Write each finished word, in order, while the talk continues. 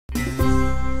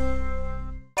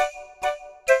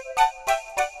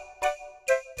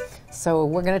So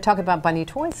we're going to talk about bunny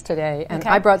toys today, and Okay.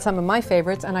 I brought some of my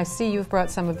favorites, and I see you've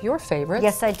brought some of your favorites.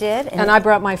 Yes, I did. And I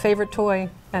brought my favorite toy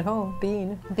at home,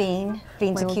 Bean. Bean's My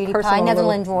a cutie personal pie,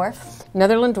 Netherland little- Dwarf.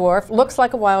 Netherland Dwarf. Looks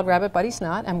like a wild rabbit, but he's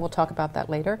not, and we'll talk about that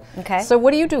later. Okay. So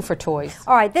what do you do for toys?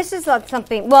 All right, this is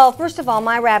something, well, first of all,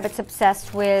 my rabbit's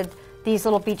obsessed with these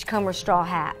little beachcomber straw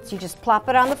hats. You just plop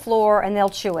it on the floor and they'll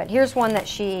chew it. Here's one that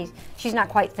she's not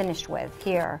quite finished with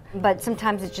here, but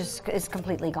sometimes it just is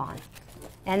completely gone.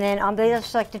 And then they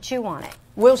just like to chew on it.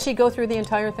 Will she go through the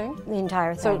entire thing? The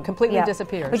entire thing. So it completely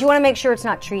disappears. But you want to make sure it's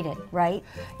not treated, right?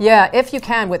 Yeah, if you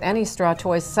can, with any straw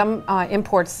toys. Some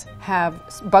imports have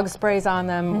bug sprays on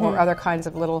them or other kinds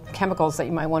of little chemicals that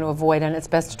you might want to avoid, and it's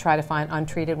best to try to find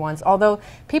untreated ones. Although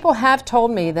people have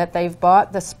told me that they've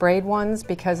bought the sprayed ones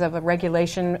because of a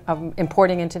regulation of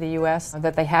importing into the U.S.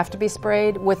 that they have to be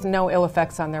sprayed with no ill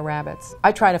effects on their rabbits.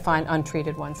 I try to find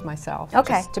untreated ones myself,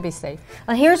 just to be safe.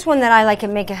 Well, here's one that I like to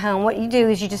make at home. What you do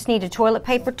is you just need a toilet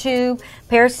paper tube,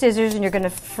 pair of scissors, and you're going to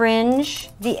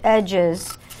fringe the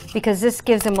edges because this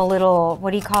gives them a little, what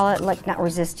do you call it, like not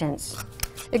resistance.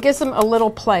 It gives them a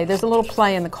little play. There's a little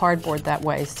play in the cardboard that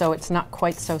way, so it's not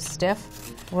quite so stiff.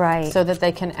 Right. So that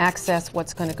they can access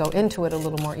what's going to go into it a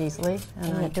little more easily.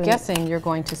 And I'm guessing you're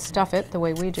going to stuff it the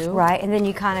way we do. Right, and then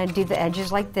you kind of do the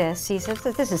edges like this. See, so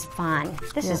this is fun.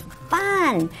 This is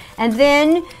fun. And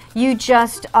then you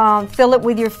just fill it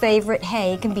with your favorite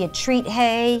hay. It can be a treat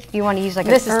hay. If you want to use like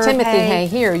This a is Timothy hay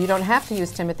here. You don't have to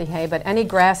use Timothy hay, but any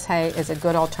grass hay is a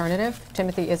good alternative.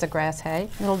 Timothy is a grass hay.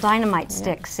 Little dynamite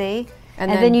stick, see?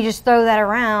 And then you just throw that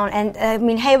around, and I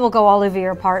mean, hay will go all over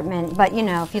your apartment, but you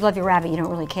know, if you love your rabbit, you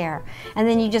don't really care. And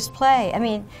then you just play. I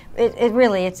mean, it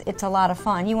really, it's a lot of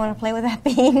fun. You want to play with that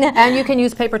Bean? And you can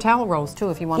use paper towel rolls too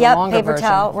if you want a longer paper version.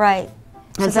 towel, right.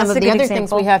 And So some of the other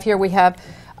things we have here, we have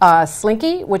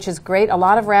Slinky, which is great. A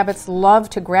lot of rabbits love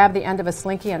to grab the end of a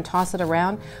Slinky and toss it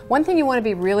around. One thing you want to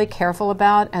be really careful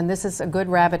about, and this is a good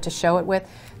rabbit to show it with,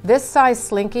 this size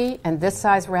Slinky and this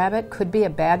size rabbit could be a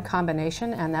bad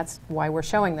combination, and that's why we're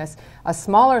showing this. A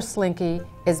smaller Slinky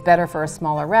is better for a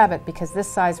smaller rabbit because this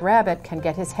size rabbit can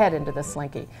get his head into the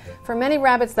Slinky. For many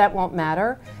rabbits that won't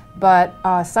matter, but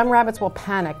some rabbits will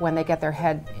panic when they get their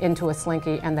head into a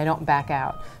Slinky and they don't back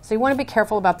out. So you want to be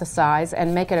careful about the size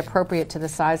and make it appropriate to the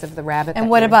size of the rabbit. And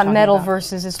what about metal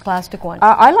versus this plastic one?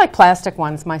 I like plastic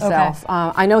ones myself. Okay.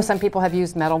 I know some people have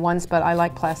used metal ones, but I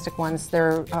like plastic ones.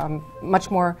 They're much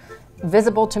more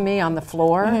visible to me on the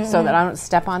floor so that I don't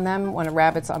step on them when a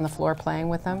rabbit's on the floor playing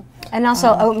with them. And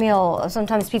also oatmeal.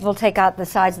 Sometimes people take out the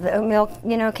sides of the oatmeal,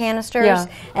 canisters,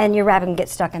 and your rabbit can get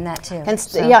stuck in that too. And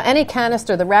yeah, any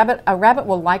canister. A rabbit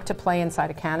will like to play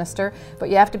inside a canister, but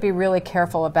you have to be really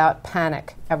careful about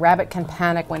panic. A rabbit can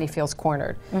panic when he feels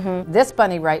cornered. This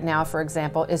bunny right now, for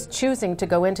example, is choosing to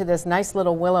go into this nice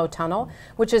little willow tunnel,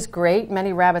 which is great.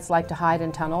 Many rabbits like to hide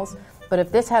in tunnels. But if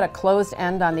this had a closed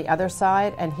end on the other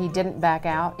side and he didn't back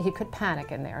out, he could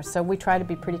panic in there. So we try to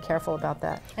be pretty careful about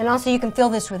that. And also you can fill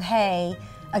this with hay,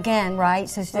 again, right?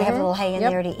 So they have a little hay in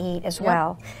there to eat as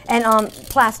well. And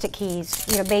plastic keys,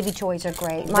 baby toys are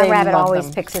great. My rabbit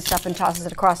always picks this up and tosses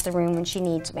it across the room when she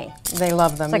needs me. They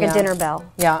love them. It's like a dinner bell.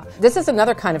 Yeah. This is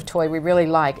another kind of toy we really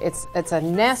like. It's a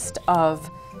nest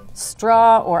of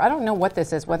straw, or I don't know what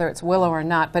this is, whether it's willow or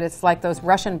not, but it's like those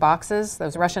Russian boxes,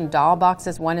 those Russian doll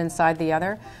boxes, one inside the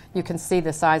other. You can see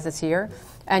the sizes here.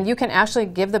 And you can actually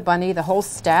give the bunny the whole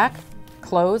stack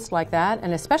closed like that,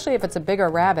 and especially if it's a bigger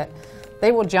rabbit,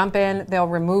 they will jump in, they'll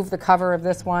remove the cover of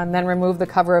this one, then remove the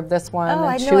cover of this one. Oh, and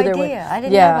I had chew no their idea. I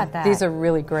didn't know about that. These are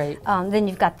really great. Then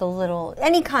you've got the little,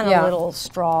 any kind of little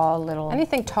straw,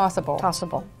 anything tossable.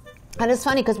 Tossable. And it's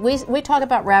funny because we talk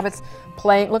about rabbits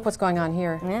playing. Look what's going on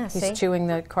here. Yeah, He's chewing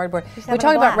the cardboard. We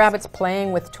talk about rabbits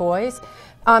playing with toys.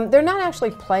 They're not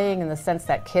actually playing in the sense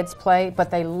that kids play,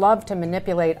 but they love to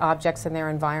manipulate objects in their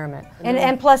environment.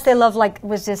 And plus they love like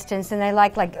resistance, and they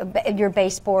like your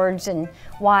baseboards and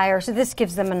wire, so this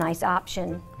gives them a nice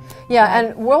option. Yeah,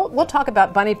 and we'll talk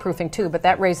about bunny proofing too, but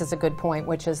that raises a good point,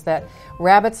 which is that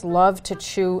rabbits love to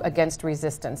chew against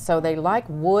resistance. So they like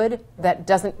wood that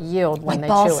doesn't yield when they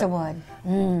chew it. Balsa wood.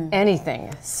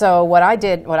 Anything. So what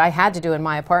I had to do in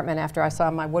my apartment after I saw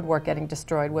my woodwork getting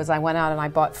destroyed was I went out and I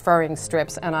bought furring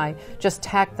strips and I just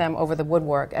tacked them over the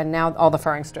woodwork, and now all the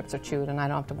furring strips are chewed and I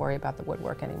don't have to worry about the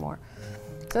woodwork anymore.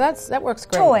 So that works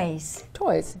great. Toys.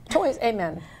 Toys. Toys.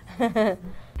 Amen.